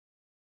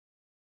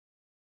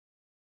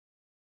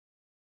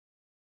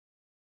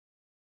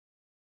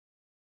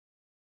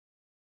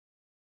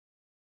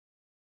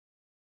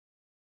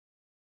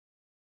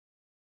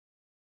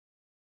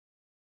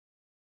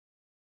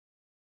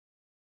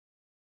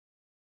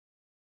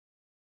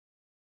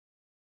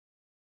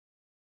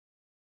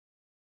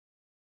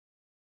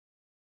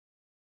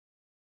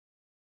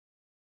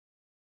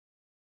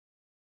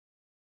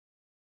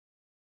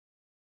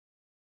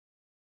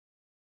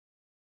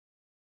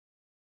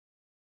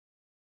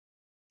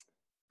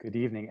Good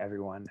evening,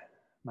 everyone.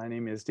 My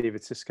name is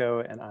David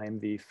Sisko, and I am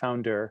the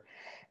founder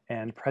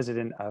and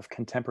president of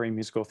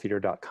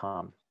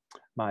contemporarymusicaltheatre.com.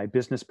 My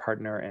business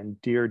partner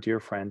and dear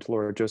friend,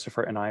 Laura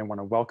Josepher, and I want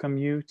to welcome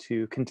you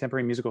to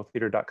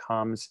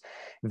contemporarymusicaltheatre.com's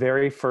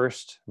very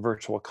first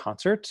virtual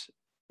concert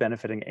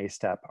benefiting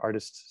ASTEP,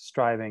 artists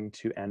striving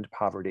to end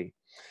poverty.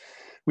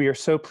 We are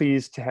so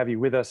pleased to have you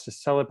with us to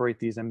celebrate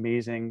these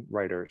amazing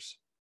writers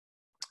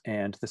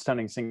and the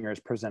stunning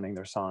singers presenting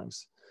their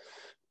songs.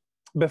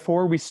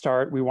 Before we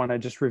start, we want to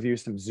just review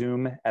some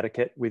Zoom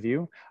etiquette with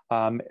you.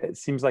 It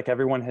seems like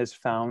everyone has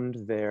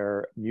found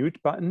their mute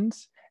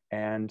buttons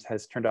and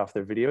has turned off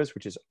their videos,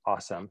 which is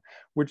awesome.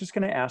 We're just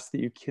going to ask that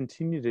you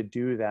continue to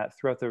do that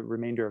throughout the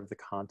remainder of the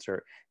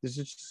concert. This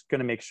is just going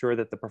to make sure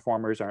that the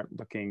performers aren't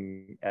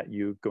looking at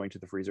you going to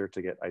the freezer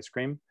to get ice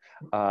cream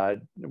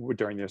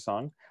during their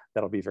song.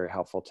 That'll be very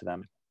helpful to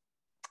them.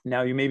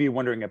 Now, you may be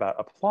wondering about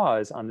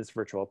applause on this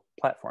virtual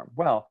platform.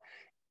 Well,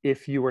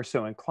 if you are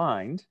so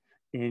inclined,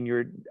 in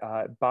your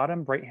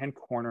bottom right-hand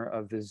corner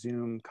of the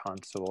Zoom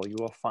console, you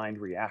will find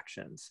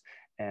reactions.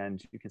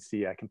 And you can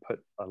see I can put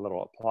a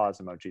little applause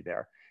emoji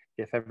there.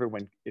 If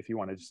you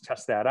want to just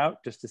test that out,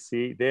 just to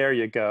see, there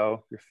you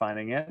go, you're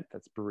finding it.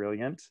 That's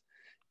brilliant.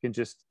 You can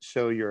just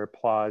show your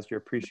applause, your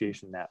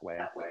appreciation that way.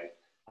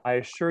 I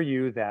assure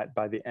you that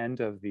by the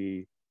end of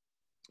the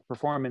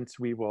performance,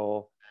 we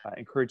will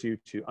encourage you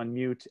to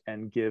unmute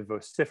and give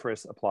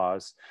vociferous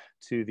applause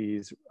to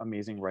these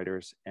amazing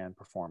writers and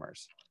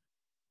performers.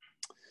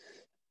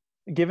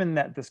 Given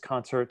that this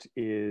concert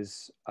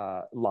is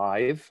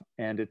live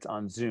and it's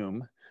on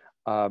Zoom,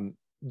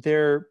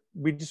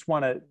 we just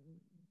want to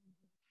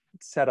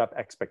set up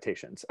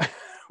expectations.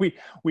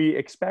 we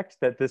expect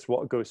that this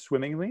will go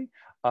swimmingly,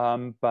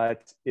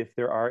 but if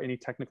there are any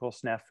technical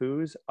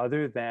snafus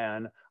other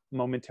than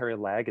momentary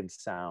lag in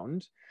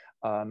sound,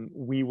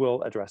 we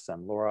will address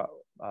them. Laura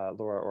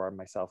or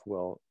myself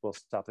will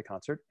stop the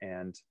concert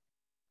and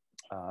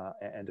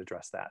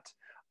address that.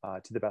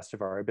 To the best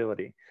of our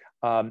ability.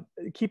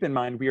 Keep in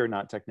mind, we are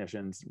not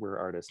technicians, we're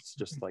artists,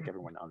 just like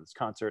everyone on this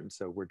concert, and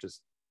so we're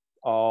just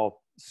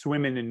all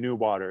swimming in new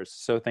waters.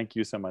 So thank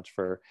you so much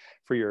for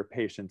your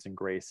patience and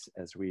grace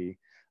as we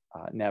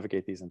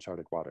navigate these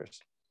uncharted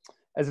waters.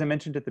 As I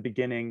mentioned at the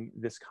beginning,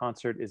 this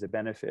concert is a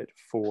benefit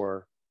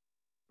for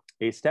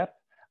ASTEP,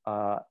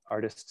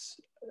 artists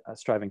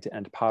striving to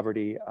end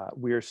poverty.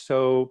 We are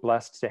so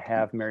blessed to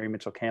have Mary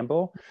Mitchell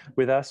Campbell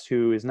with us,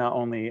 who is not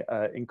only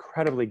an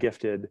incredibly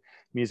gifted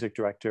music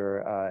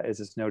director, as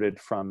is noted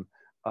from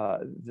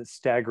the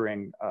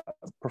staggering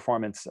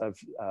performance of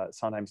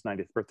Sondheim's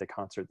 90th birthday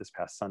concert this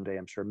past Sunday.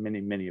 I'm sure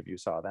many of you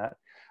saw that,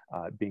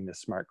 being the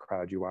smart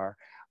crowd you are.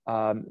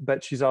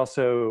 But she's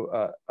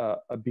also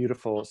a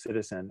beautiful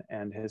citizen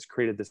and has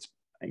created this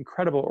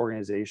incredible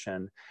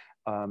organization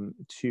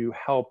to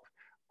help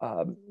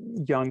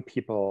young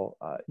people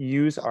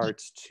use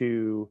arts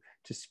to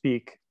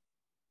speak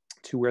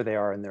to where they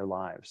are in their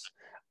lives.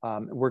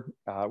 We're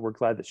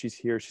glad that she's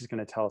here. She's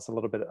going to tell us a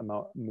little bit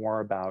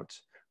more about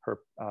her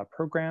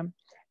program.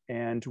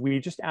 And we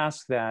just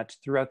ask that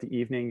throughout the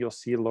evening, you'll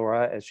see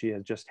Laura, as she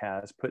just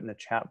has, put in the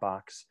chat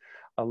box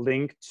a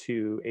link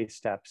to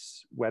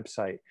ASTEP's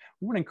website.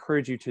 We want to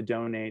encourage you to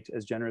donate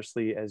as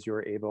generously as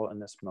you're able in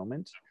this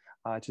moment.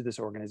 To this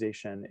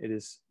organization.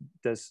 It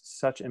does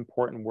such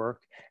important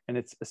work, and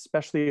it's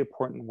especially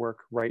important work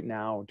right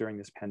now during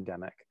this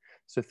pandemic.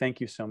 So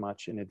thank you so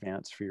much in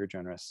advance for your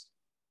generous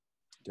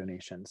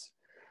donations.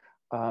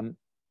 And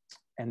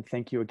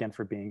thank you again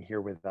for being here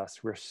with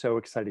us. We're so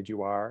excited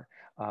you are.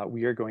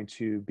 We are going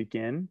to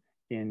begin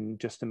in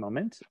just a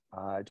moment.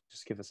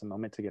 Just give us a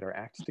moment to get our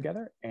acts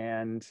together,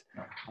 and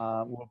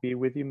we'll be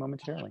with you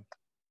momentarily.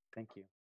 Thank you.